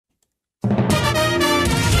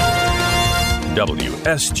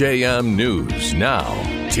WSJM News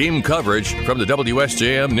Now. Team coverage from the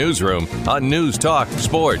WSJM Newsroom on News Talk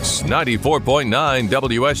Sports 94.9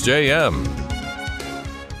 WSJM.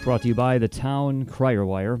 Brought to you by the Town Crier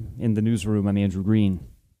Wire. In the newsroom, I'm Andrew Green.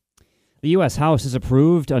 The U.S. House has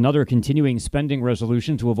approved another continuing spending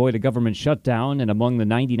resolution to avoid a government shutdown, and among the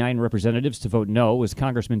 99 representatives to vote no was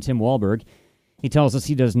Congressman Tim Walberg. He tells us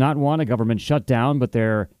he does not want a government shutdown, but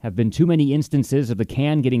there have been too many instances of the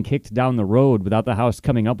can getting kicked down the road without the House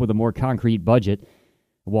coming up with a more concrete budget.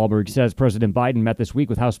 Walberg says President Biden met this week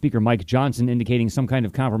with House Speaker Mike Johnson, indicating some kind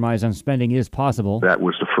of compromise on spending is possible. That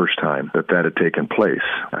was the first time that had taken place.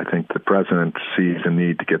 I think the president sees the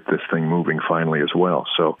need to get this thing moving finally as well.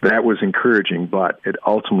 So that was encouraging, but it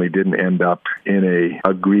ultimately didn't end up in a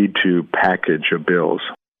agreed-to package of bills.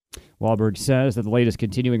 Walberg says that the latest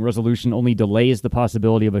continuing resolution only delays the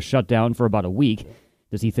possibility of a shutdown for about a week.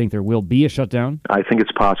 Does he think there will be a shutdown? I think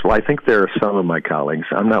it's possible. I think there are some of my colleagues,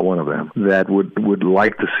 I'm not one of them, that would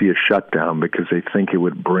like to see a shutdown because they think it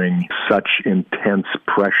would bring such intense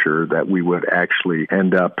pressure that we would actually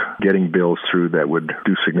end up getting bills through that would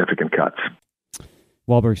do significant cuts.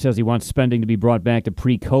 Walberg says he wants spending to be brought back to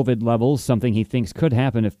pre-COVID levels, something he thinks could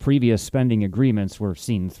happen if previous spending agreements were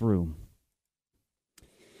seen through.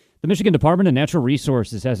 The Michigan Department of Natural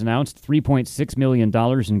Resources has announced $3.6 million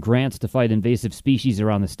in grants to fight invasive species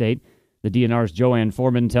around the state. The DNR's Joanne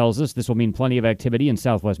Foreman tells us this will mean plenty of activity in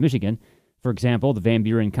southwest Michigan. For example, the Van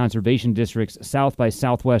Buren Conservation District's South by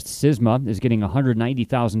Southwest SISMA is getting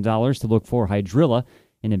 $190,000 to look for hydrilla,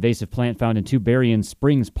 an invasive plant found in two Berrien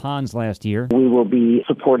Springs ponds last year. We will be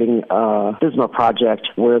supporting a SISMA project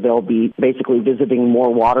where they'll be basically visiting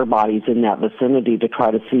more water bodies in that vicinity to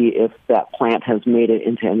try to see if that plant has made it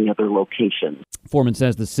into any other location. Foreman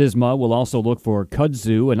says the SISMA will also look for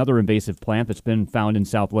kudzu, another invasive plant that's been found in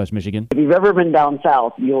southwest Michigan. If you've ever been down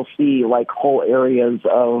south, you'll see like whole areas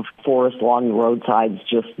of forest along the roadsides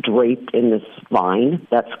just draped in this vine.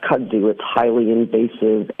 That's kudzu. It's highly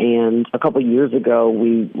invasive, and a couple years ago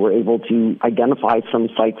we were able to identify some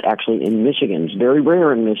sites actually in Michigan. It's very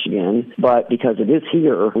rare in Michigan, but because it is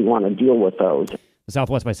here, we want to deal with those. The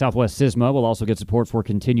Southwest by Southwest SISMA will also get support for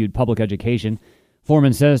continued public education.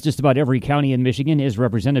 Foreman says just about every county in Michigan is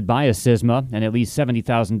represented by a SISMA, and at least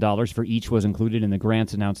 $70,000 for each was included in the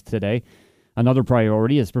grants announced today. Another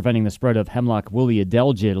priority is preventing the spread of hemlock woolly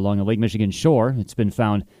adelgid along the Lake Michigan shore. It's been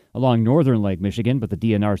found along northern Lake Michigan, but the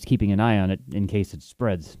DNR is keeping an eye on it in case it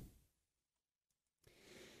spreads.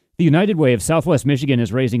 The United Way of Southwest Michigan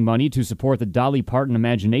is raising money to support the Dolly Parton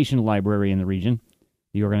Imagination Library in the region.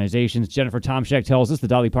 The organization's Jennifer Tomczak tells us the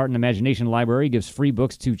Dolly Parton Imagination Library gives free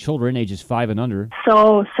books to children ages 5 and under.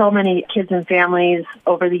 So many kids and families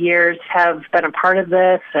over the years have been a part of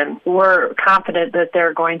this, and we're confident that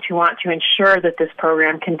they're going to want to ensure that this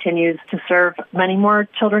program continues to serve many more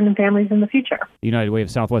children and families in the future. The United Way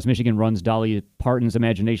of Southwest Michigan runs Dolly Parton's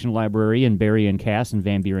Imagination Library in Berrien, Cass, and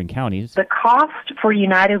Van Buren counties. The cost for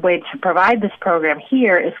United Way to provide this program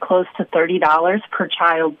here is close to $30 per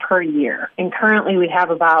child per year. And currently we have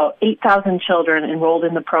about 8,000 children enrolled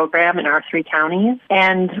in the program in our 3 counties,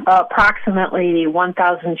 and approximately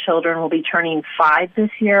 1,000 children will be turning 5 this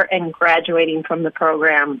year and graduating from the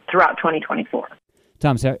program throughout 2024.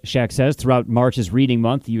 Tomczak says throughout March's Reading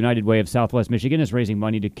Month, the United Way of Southwest Michigan is raising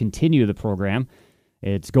money to continue the program.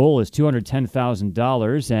 Its goal is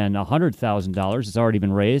 $210,000, and $100,000 has already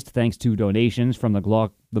been raised thanks to donations from the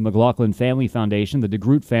McLaughlin Family Foundation, the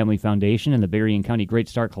DeGroot Family Foundation, and the Berrien County Great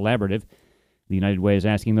Start Collaborative. The United Way is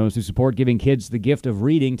asking those who support giving kids the gift of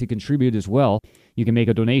reading to contribute as well. You can make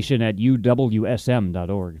a donation at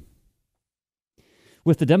uwsm.org.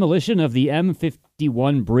 With the demolition of the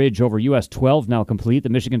M51 bridge over US 12 now complete, the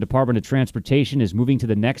Michigan Department of Transportation is moving to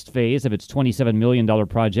the next phase of its $27 million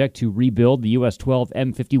project to rebuild the US 12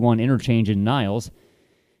 M51 interchange in Niles.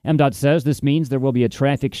 MDOT says this means there will be a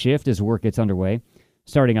traffic shift as work gets underway.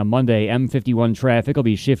 Starting on Monday, M51 traffic will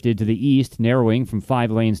be shifted to the east, narrowing from 5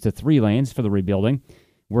 lanes to 3 lanes for the rebuilding.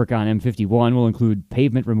 Work on M51 will include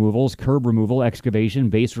pavement removals, curb removal, excavation,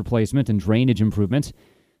 base replacement, and drainage improvements.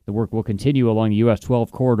 The work will continue along the US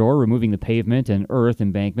 12 corridor, removing the pavement and earth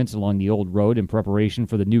embankments along the old road in preparation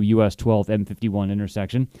for the new US 12 M51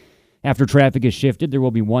 intersection. After traffic is shifted, there will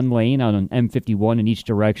be 1 lane on an M51 in each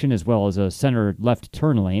direction, as well as a center left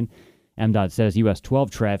turn lane. MDOT says US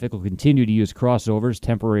 12 traffic will continue to use crossovers,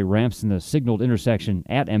 temporary ramps, and the signaled intersection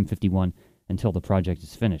at M51 until the project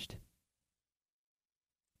is finished.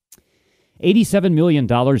 $87 million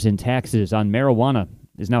in taxes on marijuana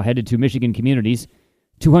is now headed to Michigan communities.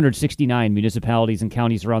 269 municipalities and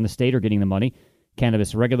counties around the state are getting the money.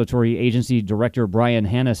 Cannabis Regulatory Agency Director Brian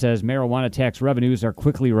Hanna says marijuana tax revenues are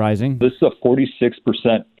quickly rising. This is a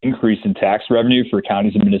 46% increase in tax revenue for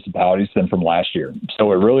counties and municipalities than from last year.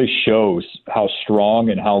 So it really shows how strong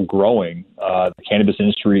and how growing the cannabis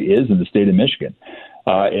industry is in the state of Michigan.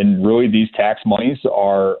 And really, these tax monies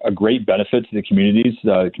are a great benefit to the communities.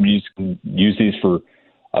 Communities can use these for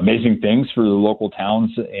amazing things for the local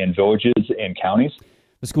towns and villages and counties.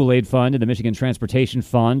 The School Aid Fund and the Michigan Transportation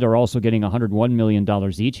Fund are also getting $101 million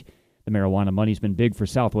each. The marijuana money's been big for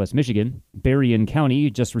Southwest Michigan. Berrien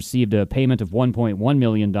County just received a payment of $1.1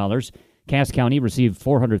 million. Cass County received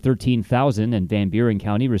 $413,000, and Van Buren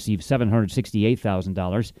County received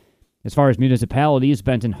 $768,000. As far as municipalities,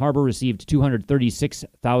 Benton Harbor received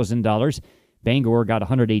 $236,000. Bangor got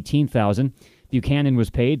 $118,000. Buchanan was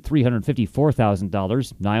paid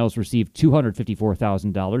 $354,000. Niles received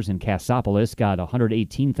 $254,000, and Cassopolis got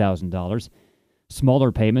 $118,000.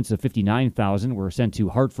 Smaller payments of $59,000 were sent to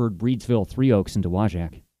Hartford, Breedsville, Three Oaks, and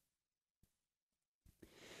Dowagiac.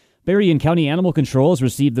 Berrien County Animal Control has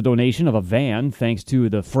received the donation of a van thanks to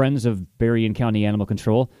the Friends of Berrien County Animal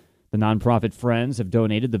Control. The nonprofit Friends have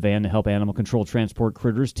donated the van to help animal control transport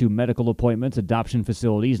critters to medical appointments, adoption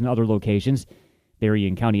facilities, and other locations.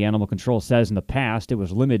 Berrien County Animal Control says in the past it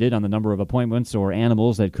was limited on the number of appointments or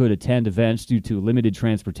animals that could attend events due to limited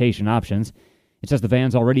transportation options. It says the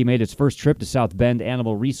van's already made its first trip to South Bend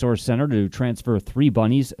Animal Resource Center to transfer 3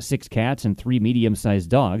 bunnies, 6 cats, and 3 medium-sized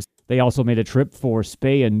dogs. They also made a trip for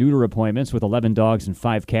spay and neuter appointments with 11 dogs and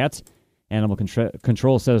 5 cats. Animal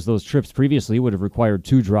Control says those trips previously would have required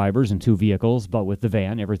 2 drivers and 2 vehicles, but with the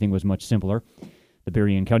van, everything was much simpler. The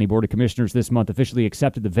Berrien County Board of Commissioners this month officially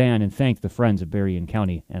accepted the van and thanked the Friends of Berrien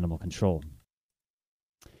County Animal Control.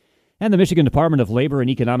 And the Michigan Department of Labor and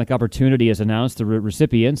Economic Opportunity has announced the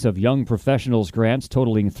recipients of Young Professionals grants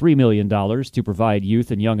totaling $3 million to provide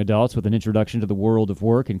youth and young adults with an introduction to the world of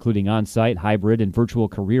work, including on-site, hybrid, and virtual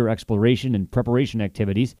career exploration and preparation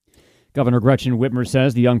activities. Governor Gretchen Whitmer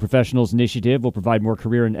says the Young Professionals Initiative will provide more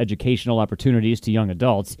career and educational opportunities to young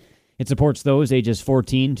adults. It supports those ages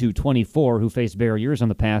 14 to 24 who face barriers on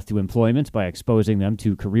the path to employment by exposing them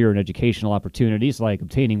to career and educational opportunities like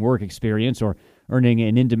obtaining work experience or earning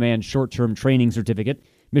an in-demand short-term training certificate.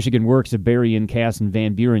 Michigan Works of Berrien, Cass, and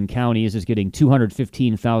Van Buren counties is getting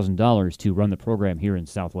 $215,000 to run the program here in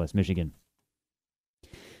Southwest Michigan.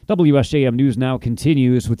 WSJM News Now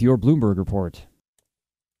continues with your Bloomberg Report.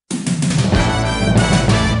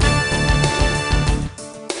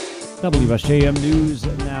 WSJM News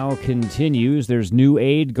Now continues. There's new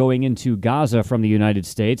aid going into Gaza from the United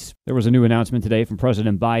States. There was a new announcement today from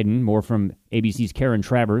President Biden. More from ABC's Karen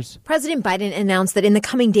Travers. President Biden announced that in the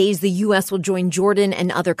coming days, the U.S. will join Jordan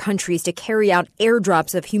and other countries to carry out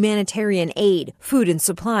airdrops of humanitarian aid, food, and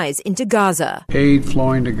supplies into Gaza. Aid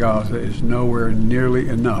flowing to Gaza is nowhere nearly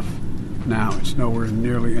enough. Now, it's nowhere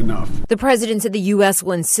nearly enough. The president said the U.S.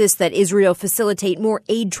 will insist that Israel facilitate more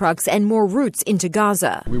aid trucks and more routes into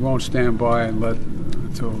Gaza. We won't stand by and let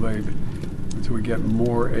until we get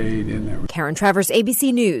more aid in there. Karen Travers,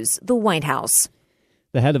 ABC News, the White House.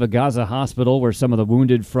 The head of a Gaza hospital where some of the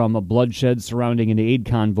wounded from a bloodshed surrounding an aid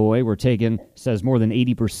convoy were taken says more than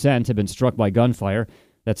 80% have been struck by gunfire.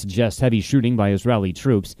 That suggests heavy shooting by Israeli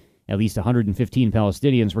troops. At least 115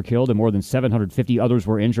 Palestinians were killed and more than 750 others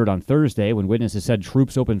were injured on Thursday when witnesses said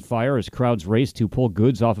troops opened fire as crowds raced to pull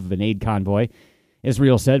goods off of an aid convoy.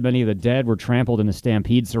 Israel said many of the dead were trampled in the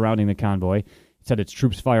stampede surrounding the convoy. It said its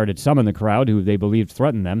troops fired at some in the crowd who they believed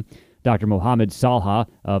threatened them. Dr. Mohammed Salha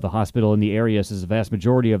of a hospital in the area says the vast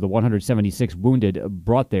majority of the 176 wounded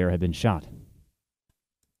brought there had been shot.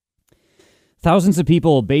 Thousands of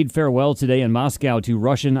people bade farewell today in Moscow to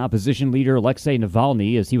Russian opposition leader Alexei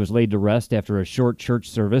Navalny as he was laid to rest after a short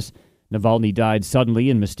church service. Navalny died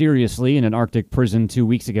suddenly and mysteriously in an Arctic prison 2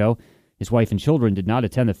 weeks ago. His wife and children did not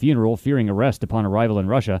attend the funeral, fearing arrest upon arrival in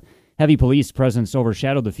Russia. Heavy police presence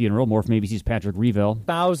overshadowed the funeral. More from ABC's Patrick Reeville.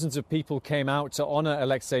 Thousands of people came out to honor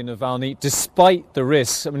Alexei Navalny despite the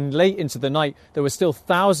risks. Late into the night, there were still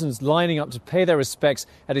thousands lining up to pay their respects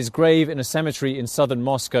at his grave in a cemetery in southern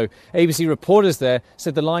Moscow. ABC reporters there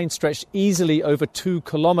said the line stretched easily over 2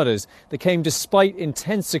 kilometers. They came despite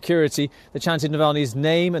intense security. They chanted Navalny's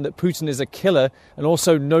name and that Putin is a killer, and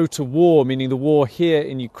also no to war, meaning the war here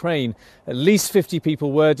in Ukraine. At least 50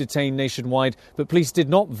 people were detained nationwide, but police did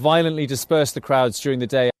not violently disperse the crowds during the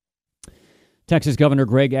day. Texas Governor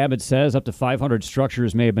Greg Abbott says up to 500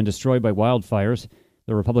 structures may have been destroyed by wildfires.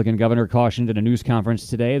 The Republican governor cautioned at a news conference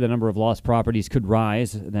today the number of lost properties could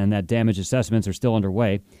rise and that damage assessments are still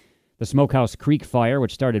underway. The Smokehouse Creek fire,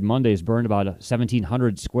 which started Monday, has burned about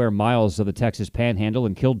 1,700 square miles of the Texas Panhandle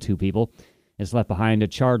and killed 2 people. has left behind a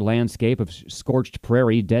charred landscape of scorched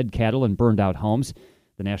prairie, dead cattle, and burned-out homes.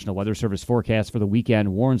 The National Weather Service forecast for the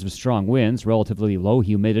weekend warns of strong winds, relatively low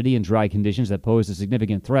humidity, and dry conditions that pose a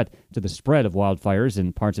significant threat to the spread of wildfires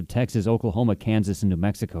in parts of Texas, Oklahoma, Kansas, and New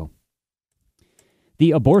Mexico.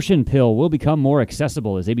 The abortion pill will become more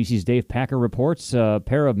accessible. As ABC's Dave Packer reports, a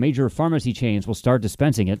pair of major pharmacy chains will start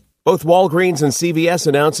dispensing it. Both Walgreens and CVS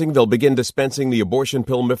announcing they'll begin dispensing the abortion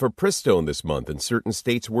pill mifepristone this month in certain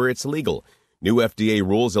states where it's legal. New FDA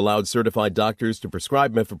rules allowed certified doctors to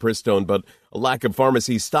prescribe mifepristone, but a lack of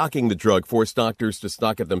pharmacies stocking the drug forced doctors to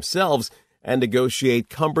stock it themselves and negotiate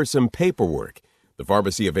cumbersome paperwork. The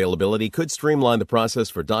pharmacy availability could streamline the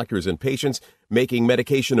process for doctors and patients, making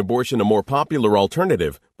medication abortion a more popular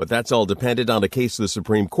alternative, but that's all dependent on a case the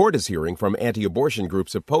Supreme Court is hearing from anti-abortion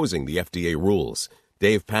groups opposing the FDA rules.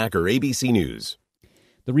 Dave Packer, ABC News.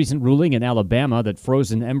 The recent ruling in Alabama that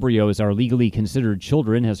frozen embryos are legally considered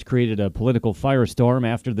children has created a political firestorm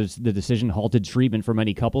after the decision halted treatment for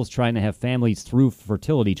many couples trying to have families through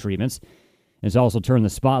fertility treatments. It's also turned the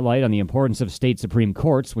spotlight on the importance of state Supreme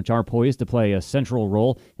Courts, which are poised to play a central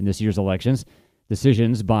role in this year's elections.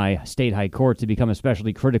 Decisions by state high courts have become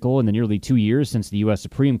especially critical in the nearly 2 years since the U.S.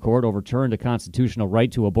 Supreme Court overturned a constitutional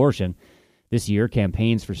right to abortion. This year,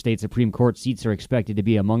 campaigns for state Supreme Court seats are expected to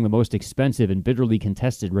be among the most expensive and bitterly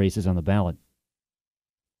contested races on the ballot.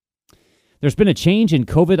 There's been a change in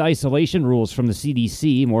COVID isolation rules from the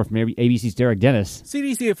CDC. More from ABC's Derek Dennis.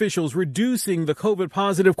 CDC officials reducing the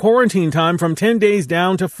COVID-positive quarantine time from 10 days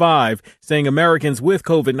down to 5, saying Americans with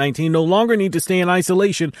COVID-19 no longer need to stay in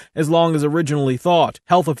isolation as long as originally thought.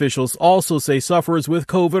 Health officials also say sufferers with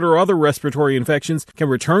COVID or other respiratory infections can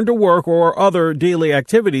return to work or other daily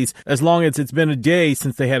activities as long as it's been a day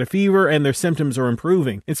since they had a fever and their symptoms are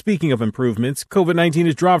improving. And speaking of improvements, COVID-19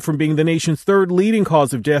 has dropped from being the nation's third leading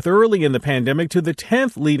cause of death early in the pandemic to the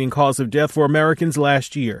 10th leading cause of death for Americans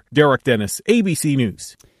last year. Derek Dennis, ABC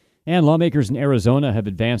News. And lawmakers in Arizona have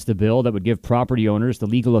advanced a bill that would give property owners the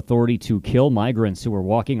legal authority to kill migrants who are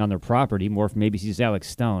walking on their property. More from ABC's Alex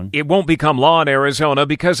Stone. It won't become law in Arizona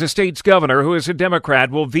because the state's governor, who is a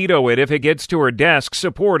Democrat, will veto it if it gets to her desk.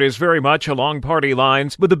 Support is very much along party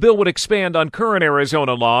lines, but the bill would expand on current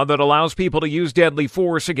Arizona law that allows people to use deadly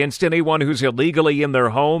force against anyone who's illegally in their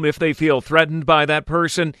home if they feel threatened by that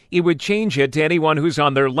person. It would change it to anyone who's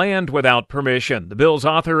on their land without permission. The bill's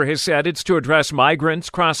author has said it's to address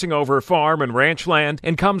migrants crossing over farm and ranch land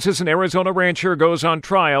and comes as an Arizona rancher goes on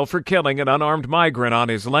trial for killing an unarmed migrant on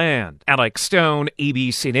his land. Alex Stone,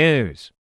 ABC News.